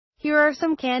Here are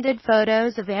some candid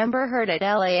photos of Amber Heard at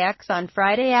LAX on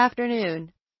Friday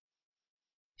afternoon.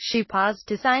 She paused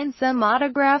to sign some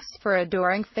autographs for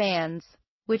adoring fans,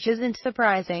 which isn't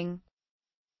surprising.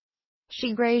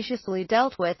 She graciously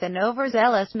dealt with an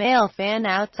overzealous male fan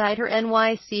outside her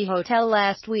NYC hotel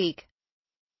last week.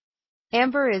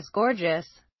 Amber is gorgeous.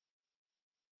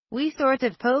 We sort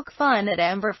of poke fun at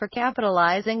Amber for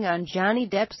capitalizing on Johnny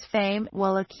Depp's fame,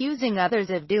 while accusing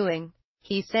others of doing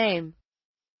the same.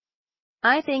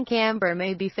 I think Amber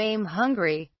may be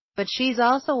fame-hungry, but she's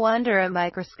also under a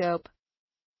microscope.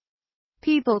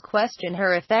 People question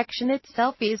her affectionate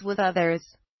selfies with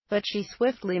others, but she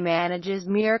swiftly manages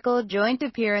miracle joint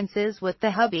appearances with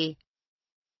the hubby.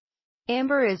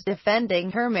 Amber is defending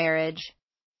her marriage.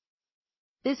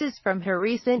 This is from her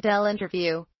recent Elle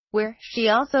interview, where she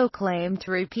also claimed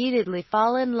to repeatedly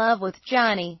fall in love with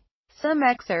Johnny. Some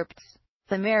excerpts.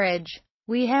 The marriage.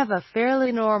 We have a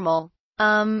fairly normal,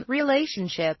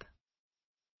 relationship.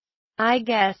 I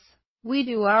guess. We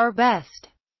do our best.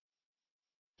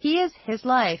 He has his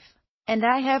life, and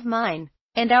I have mine,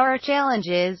 and our challenge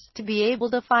is to be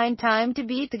able to find time to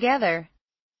be together.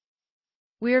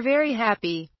 We're very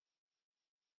happy.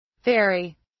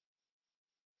 Very.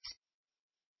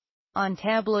 On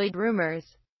tabloid rumors.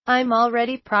 I'm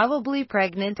already probably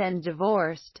pregnant and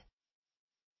divorced.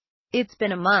 It's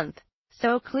been a month,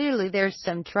 so clearly there's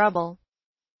some trouble.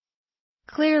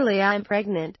 Clearly I'm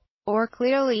pregnant, or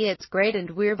clearly it's great and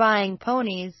we're buying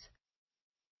ponies.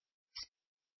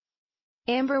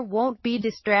 Amber won't be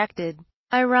distracted.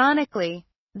 Ironically,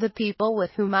 the people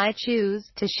with whom I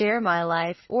choose to share my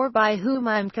life, or by whom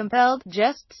I'm compelled,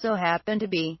 just so happen to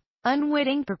be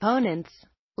unwitting proponents,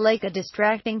 like a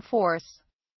distracting force.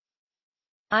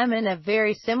 I'm in a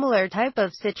very similar type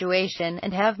of situation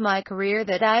and have my career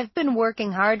that I've been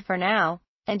working hard for now,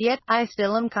 and yet I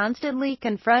still am constantly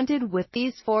confronted with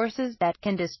these forces that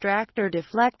can distract or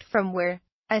deflect from where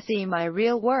I see my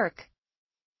real work.